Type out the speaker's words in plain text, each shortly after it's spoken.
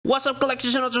What's up,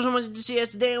 collectors and Transformers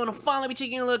enthusiasts? Today I want to finally be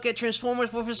taking a look at Transformers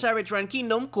for Cybertron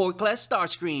Kingdom Core Class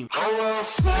Starscream.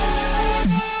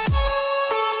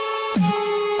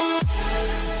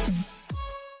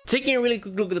 Taking a really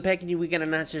quick look at the packaging, we got a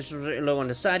nice logo on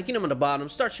the side, Kingdom on the bottom,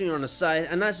 Starscream on the side,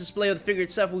 a nice display of the figure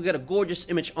itself. We got a gorgeous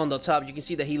image on the top. You can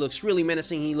see that he looks really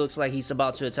menacing. He looks like he's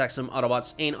about to attack some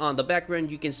Autobots. And on the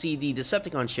background, you can see the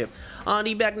Decepticon ship. On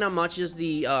the back, not much, just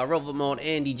the robot mode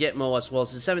and the jet mode, as well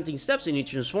as the 17 steps you need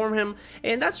to transform him.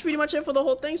 And that's pretty much it for the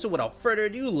whole thing. So without further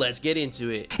ado, let's get into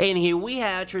it. And here we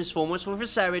have Transformers for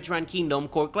Cybertron Kingdom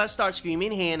Core Class Starscream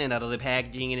in hand and out of the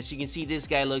packaging. And as you can see, this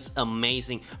guy looks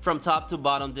amazing from top to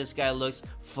bottom. This guy looks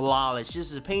flawless.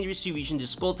 Just the paint distribution,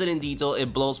 just sculpted in detail. It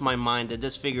blows my mind that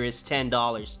this figure is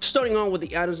 $10. Starting on with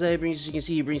the items that he brings, as you can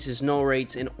see, he brings his null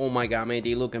rates, and oh my god, man,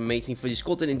 they look amazing. For the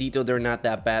sculpted in detail, they're not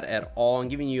that bad at all. I'm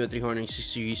giving you a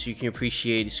 360 so you can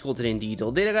appreciate the sculpted in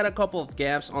detail. They got a couple of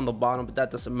gaps on the bottom, but that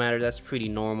doesn't matter. That's pretty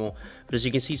normal. But as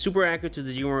you can see, super accurate to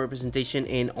the G1 representation,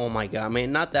 and oh my god,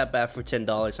 man, not that bad for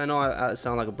 $10. I know I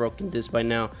sound like a broken disc by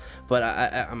now, but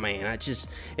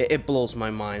it blows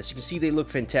my mind. As you can see, they look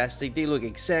fantastic. They look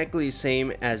exactly the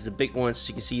same as the big ones.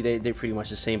 You can see they're pretty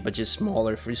much the same, but just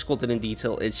smaller. For sculpted in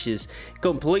detail, it's just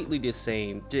completely the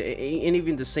same, and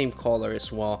even the same color as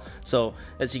well. So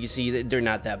as you can see, they're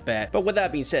not that bad. But with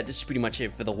that being said, this is pretty much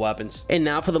it for the weapons. And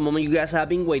now for the moment you guys have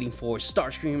been waiting for,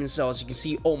 Starscream himself. As you can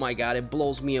see, oh my god, it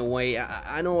blows me away.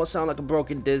 I know I sound like a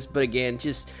broken disc, but again,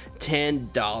 just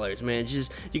 $10, man.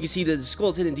 Just, you can see that the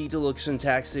sculpted in detail looks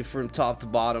fantastic from top to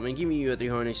bottom, and giving you a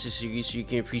 360 so you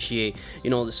can appreciate, you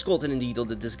know, the sculpted in detail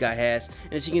that this guy has.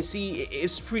 And as you can see,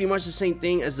 it's pretty much the same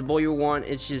thing as the Boyer one.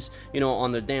 It's just, you know,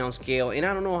 on the down scale, and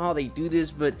I don't know how they do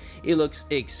this, but it looks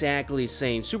exactly the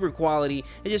same. Super quality.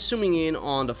 And just zooming in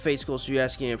on the face sculpt so you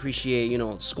guys can appreciate, you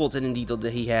know, sculpted in detail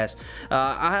that he has.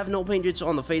 I have no paint drips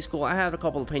on the face sculpt. I have a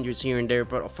couple of paint drips here and there,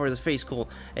 but for the face sculpt,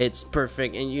 it's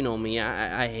perfect. And you know me,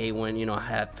 I hate when, you know, I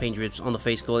have paint drips on the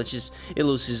face sculpt. It's just, it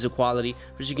loses the quality.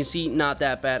 But as you can see, not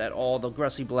that bad at all. The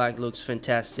grassy black looks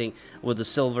fantastic with the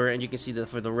silver, and you can see that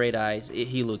for the red eyes,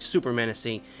 he looks super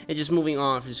menacing. And just moving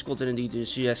on for the sculpted in detail,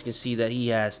 so you guys can see that he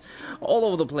has all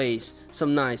over the place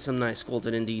some nice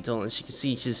sculpted in detail. As you can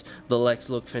see, just the legs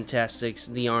look fantastic,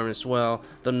 the arm as well.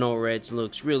 The no reds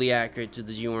looks really accurate to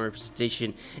the G1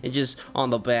 representation. And just on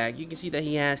the back, you can see that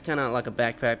he has kind of like a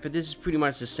backpack, but this is pretty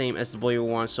much the same as the Boyer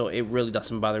one, so it really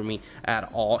doesn't bother me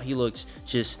at all. He looks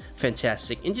just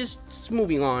fantastic. And just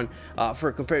moving on for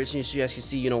a comparison, so you guys can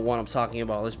see, you know, what I'm talking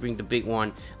about. Let's bring the big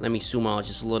one. Let me zoom out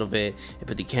just a little bit and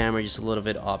put the camera just a little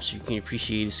bit up so you can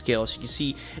appreciate the scale. So you can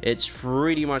see it's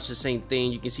pretty much the same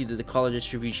thing. You can see that the color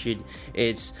distribution,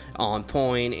 it's on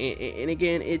point, and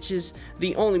again, it's just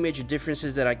the only major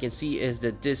differences that I can see is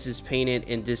that this is painted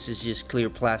and this is just clear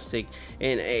plastic.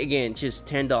 And again, just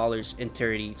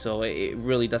 $10.30, so it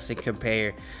really doesn't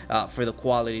compare for the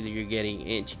quality that you're getting.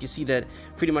 And you can see that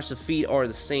pretty much the feet are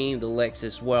the same, the legs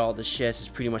as well, the chest is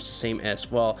pretty much the same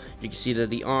as well. You can see that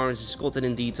the arms, sculpted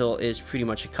in detail, is pretty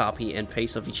much a copy and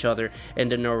paste of each other,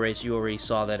 and the no rays, you already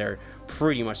saw that, are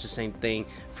pretty much the same thing.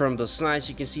 From the sides,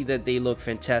 you can see that they look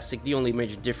fantastic. The only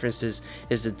major difference is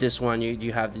that this one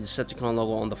you have the Decepticon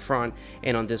logo on the front,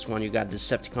 and on this one you got the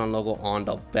Decepticon logo on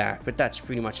the back. But that's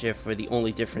pretty much it for the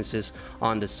only differences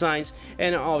on the sides.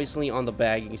 And obviously on the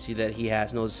back, you can see that he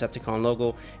has no Decepticon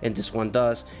logo, and this one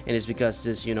does, and it's because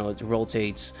this, you know, it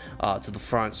rotates to the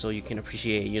front, so you can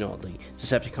appreciate, you know, the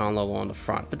Decepticon logo on the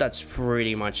front. But that's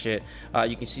pretty much it.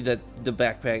 You can see that the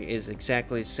backpack is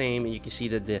exactly the same, and you can see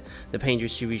that the paint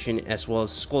distribution as well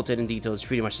as sculpted in detail is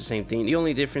pretty much the same thing. The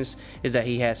only difference is that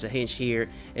he has a hinge here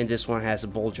and this one has a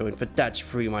ball joint, but that's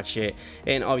pretty much it.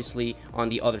 And obviously on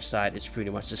the other side, it's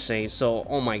pretty much the same. So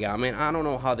oh my god, man, I don't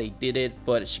know how they did it,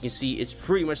 but as you can see, it's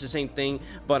pretty much the same thing,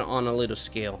 but on a little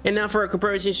scale. And now for a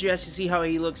comparison, so you guys can see how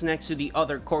he looks next to the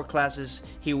other core classes.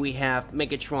 Here we have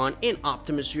Megatron and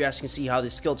Optimus. So you guys can see how they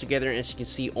scale together, and as you can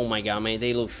see, oh my god, man,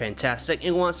 they look fantastic.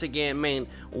 And once again, man,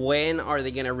 when are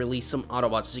they gonna release some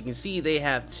Autobots? As you can see, they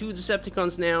have 2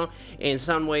 Decepticons now, and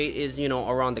Soundwave is, you know,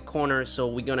 around the corner, so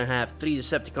we're gonna have 3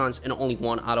 Decepticons and only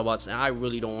 1 Autobots. And I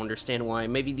really don't understand why.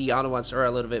 Maybe the Autobots are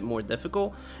a little bit more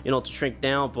difficult, you know, to shrink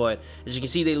down, but as you can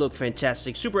see, they look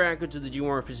fantastic, super accurate to the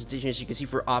G1 representation. As you can see,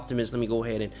 for Optimus, let me go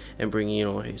ahead and bring, you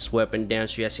know, his weapon down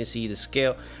so you guys can see the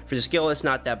scale. For the scale, it's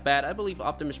not that bad. I believe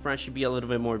Optimus Prime should be a little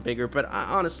bit more bigger, but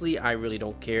honestly, I really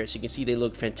don't care. As you can see, they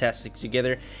look fantastic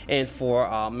together. And for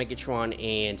Megatron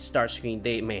and Starscream,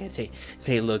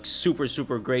 they look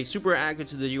super great, super accurate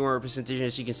to the UN representation.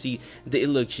 As you can see, they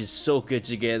look just so good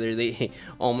together. They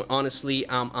honestly,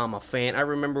 I'm a fan. I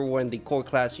remember when the core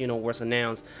class, you know, was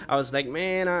announced, I was like,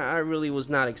 man, I really was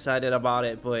not excited about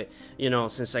it, but you know,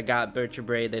 since I got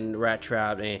Vertebrae, then Rat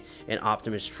Trap, and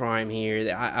Optimus Prime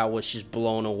here, I was just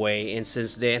blown away. And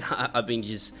since then, I've been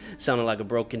just sounding like a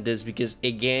broken disc, because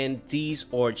again, these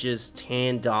are just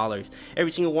 $10,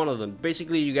 every single one of them.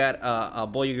 Basically, you got a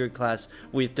Voyager class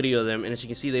with 3 of them, and as you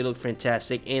can see, they look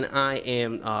fantastic. And I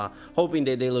am hoping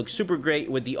that they look super great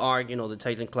with the arc, you know, the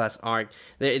Titan class arc.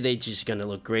 They just gonna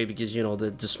look great, because you know,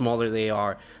 the smaller they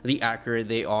are, the accurate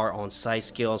they are on size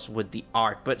scales with the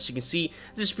arc. But as you can see,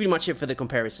 this is pretty much it for the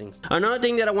comparisons. Another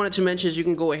thing that I wanted to mention is you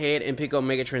can go ahead and pick up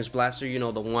Megatron's blaster, you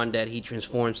know, the one that he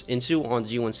transforms into on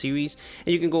the G1 series,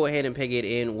 and you can go ahead and peg it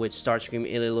in with Starscream,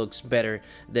 and it looks better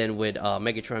than with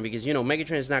Megatron, because you know,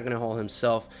 Megatron is not gonna hold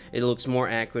himself. It looks more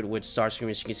accurate with Starscream.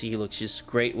 As you can see, he looks just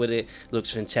great with it,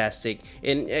 looks fantastic,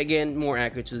 and again, more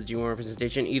accurate to the G1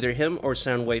 representation, either him or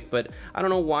Soundwave. But I don't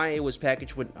know why it was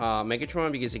packaged with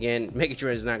Megatron, because again,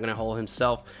 Megatron is not gonna hold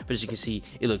himself, but as you can see,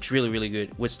 it looks really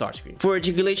good with Starscream. For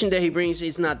articulation that he brings,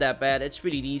 it's not that bad. It's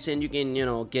pretty decent. You can, you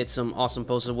know, get some awesome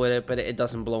poses with it, but it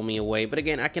doesn't blow me away. But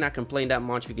again, I cannot complain that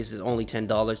much, because it's only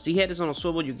 $10. The head is on a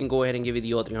swivel. You can go ahead and give it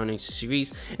the O300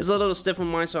 series. It's a little stiff on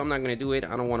mine, so I'm not gonna do it.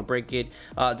 I don't want to break it.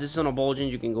 This is on a Bulgin.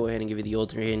 You can go ahead and give it the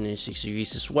O360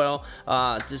 series as well.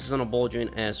 This is on a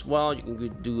Bulgin as well. You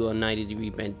can do a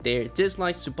 90-degree bend there. This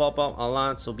likes to pop up a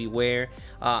lot, so beware.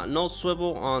 No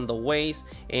swivel on the waist,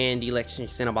 and the leg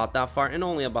extend about that far, and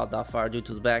only about that far due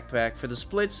to the backpack. For the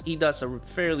splits, he does a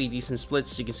fairly decent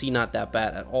splits. You can see, not that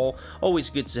bad at all. Always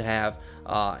good to have.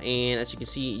 And as you can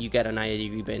see, you got a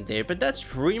 90-degree bend there. But that's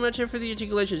pretty much it for the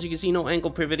articulation. As you can see, no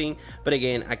ankle pivoting, but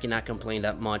again, I cannot complain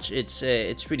that much.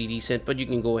 It's pretty decent, but you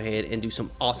can go ahead and do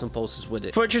some awesome poses with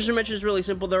it. For transformation, is really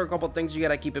simple. There are a couple things you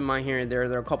gotta keep in mind here and there.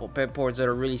 There are a couple pet ports that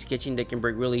are really sketchy, that can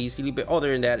break really easily, but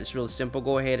other than that, it's really simple.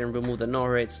 Go ahead and remove the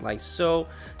no-heads like so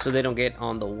they don't get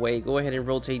on the way. Go ahead and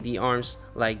rotate the arms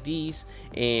like these,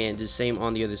 and the same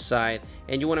on the other side.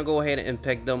 And you want to go ahead and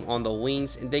peg them on the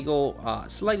wings, and they go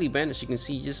slightly bent, as you can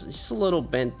see, just a little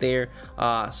bent there,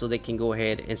 so they can go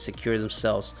ahead and secure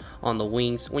themselves on the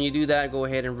wings. When you do that, go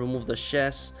ahead and remove the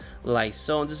chest like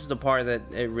so. And this is the part that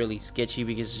is really sketchy,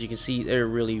 because as you can see, they're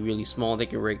really small. They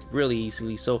can break really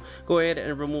easily. So go ahead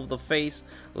and remove the face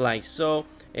like so,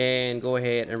 and go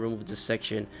ahead and remove this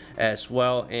section as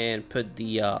well, and put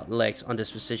the legs on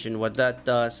this position. What that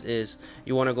does is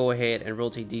you want to go ahead and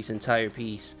rotate this entire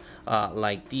piece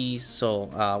like these, so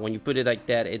when you put it like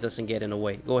that, it doesn't get in the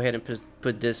way. Go ahead and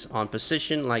put this on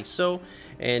position like so,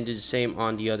 and do the same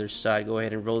on the other side. Go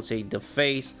ahead and rotate the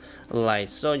face like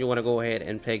so. You want to go ahead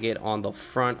and peg it on the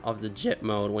front of the jet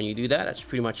mode. When you do that, that's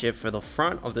pretty much it for the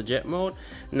front of the jet mode.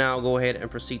 Now go ahead and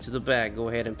proceed to the back. Go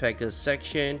ahead and peg this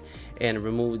section and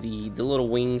remove the little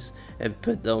wings and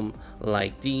put them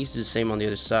like these. Do the same on the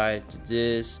other side. Do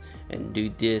this and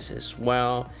do this as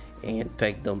well, and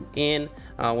peg them in.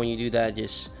 When you do that,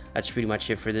 that's pretty much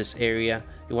it for this area.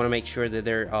 You want to make sure that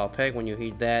they're pegged. When you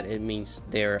hear that, it means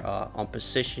they're on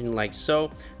position like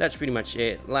so. That's pretty much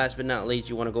it. Last but not least,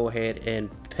 you want to go ahead and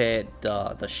peg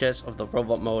the chest of the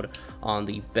robot mode on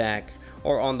the back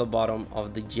or on the bottom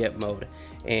of the jet mode.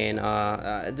 And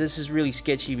this is really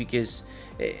sketchy, because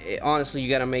honestly, you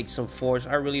gotta make some force.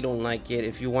 I really don't like it.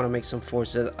 If you want to make some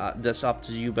force, that's up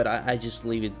to you, but I just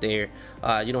leave it there.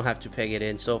 You don't have to peg it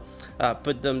in. So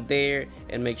put them there,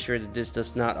 and make sure that this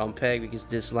does not unpeg, because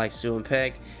this likes to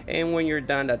unpeg. And when you're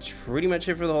done, that's pretty much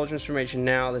it for the whole transformation.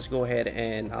 Now let's go ahead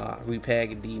and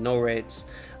repeg the no-reds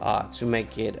to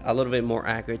make it a little bit more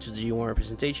accurate to the G1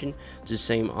 representation. The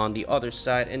same on the other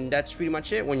side, and that's pretty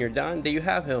much it. When you're done, there you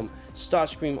have him,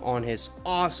 Starscream, on his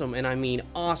awesome, and I mean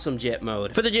awesome, jet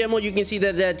mode. For the jet mode, you can see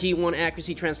that G1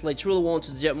 accuracy translates really well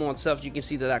into the jet mode itself. You can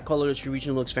see that color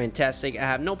distribution looks fantastic. I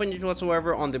have no paint drips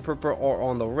whatsoever on the purple or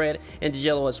on the red, and the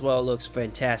yellow as well looks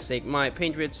fantastic. My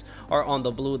paint drips are on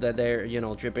the blue, that they're, you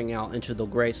know, dripping out into the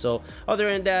gray. So other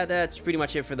than that, that's pretty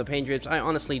much it for the paint drips. I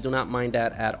honestly do not mind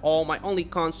that at all. My only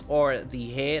cons are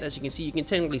the head. As you can see, you can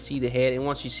technically see the head, and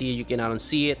once you see it, you cannot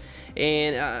unsee it.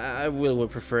 And I really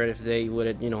would prefer it if they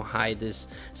would, you know, hide this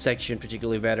section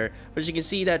particularly better. But as you can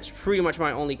see, that's pretty much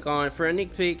my only con. For a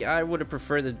nitpick, I would have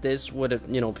preferred that this would have,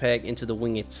 you know, pegged into the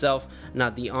wing itself,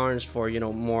 not the arms, for, you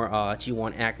know, more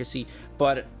G1 accuracy.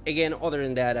 But again, other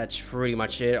than that, that's pretty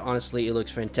much it. Honestly, it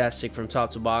looks fantastic from top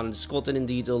to bottom. The sculpted in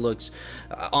detail looks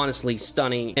honestly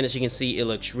stunning, and as you can see, it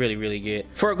looks really good.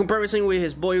 For a comparison with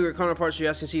his Boyuger counterparts, you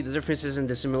guys can see the differences and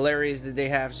the similarities that they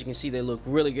have. As you can see, they look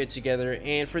really good together.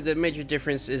 And for the major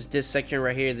difference is this section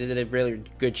right here. They did a really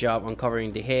good job on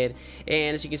covering the head,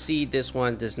 and as you can see, this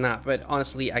one does not. But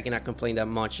honestly, I cannot complain that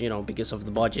much, you know, because of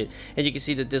the budget. And you can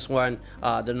see that this one,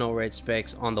 the no red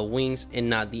specs on the wings and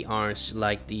not the arms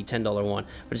like the $10 one.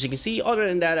 But as you can see, other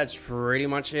than that, that's pretty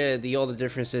much it. The other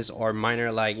differences are minor,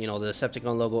 like, you know, the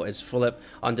Decepticon logo is flip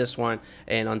on this one,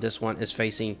 and on this one is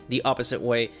facing the opposite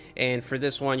way. And for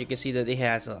this one, you can see that it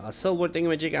has a silver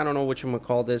thingamajig. I don't know which one would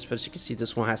call this, but as you can see,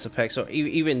 this one has a peg, so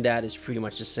even that is pretty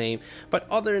much the same. But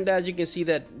other than that, you can see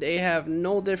that they have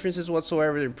no differences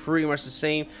whatsoever. They're pretty much the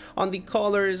same. On the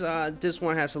colors, this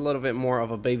one has a little bit more of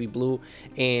a baby blue,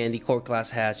 and the core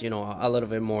class has, you know, a little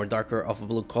bit more darker of a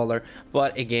blue color.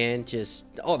 But again, just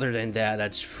other than that,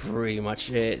 that's pretty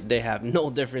much it. They have no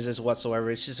differences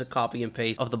whatsoever. It's just a copy and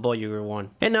paste of the Boyuger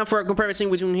one. And now for a comparison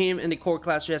between him and the core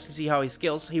class, you guys can see how he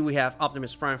scales. Here we have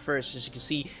Optimus Prime first. As you can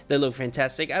see, they look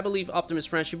fantastic. I believe Optimus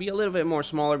Prime should be a little bit more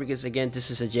smaller because, again, this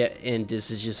is a jet and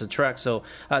this is just a truck. So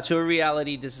to a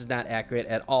reality, this is not accurate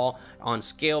at all on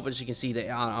scale. But as you can see,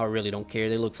 I really don't care.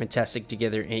 They look fantastic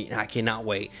together, and I cannot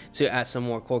wait to add some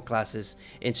more core classes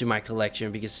into my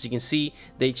collection because, as you can see,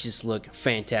 they just look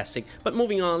fantastic. But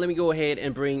moving on, let me go ahead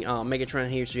and bring Megatron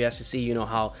here so you guys can see, you know,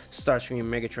 how Starscream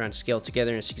and Megatron scale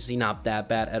together. And as you can see, not that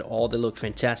bad at all. They look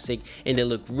fantastic, and they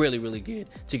look really good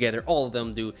together. All of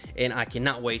them do, and I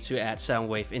cannot wait to add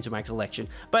Soundwave into my collection.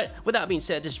 But with that being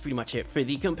said, this is pretty much it for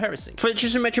the comparison. For the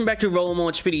transformation back to roll mode,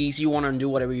 it's pretty easy. You want to do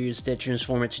whatever you use to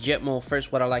transform it to jet mode.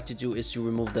 First, what I like to do is to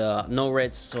remove the no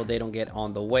reds so they don't get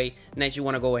on the way. Next, you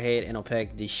want to go ahead and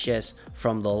opaque the chest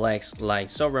from the legs like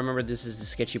so. Remember, this is the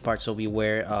sketchy part, so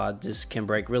beware. This can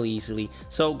break really easily,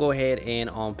 so go ahead and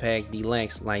unpack the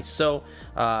legs like so.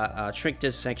 Shrink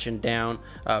this section down,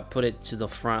 put it to the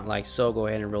front like so. Go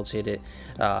ahead and rotate it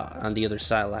on the other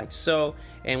side like so.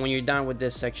 And when you're done with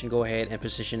this section, go ahead and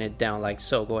position it down like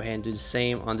so. Go ahead and do the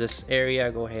same on this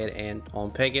area. Go ahead and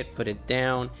unpeg it, put it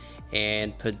down,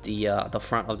 and put the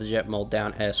front of the jet mold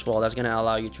down as well. That's going to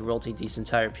allow you to rotate this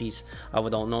entire piece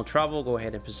without no trouble. Go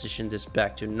ahead and position this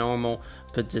back to normal,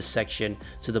 put this section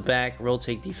to the back,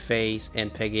 rotate the face,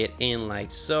 and peg it in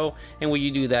like so. And when you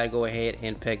do that, go ahead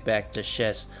and peg back the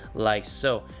chest like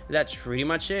so. That's pretty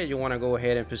much it. You want to go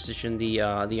ahead and position the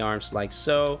arms like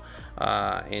so,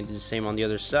 and do the same on the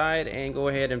other side, and go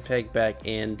ahead and peg back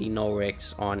in the no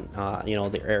rigs on you know,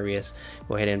 the areas.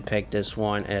 Go ahead and peg this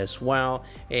one as well.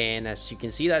 And as you can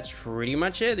see, that's pretty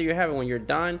much it. There you have it. When you're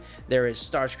done, there is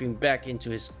Starscream back into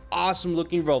his awesome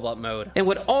looking robot mode. And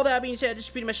with all that being said, this is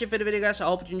pretty much it for the video, guys. I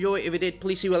hope you enjoyed. If you did,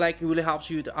 please leave a like. It really helps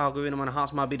you the algorithm on how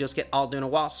my videos get out there in a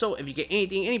while. So if you get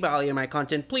any value in my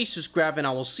content, please subscribe, and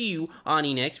I will see you on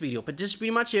the next video. But this is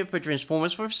pretty much it for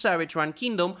Transformers for Cybertron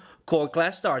Kingdom Core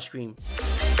Class Starscream.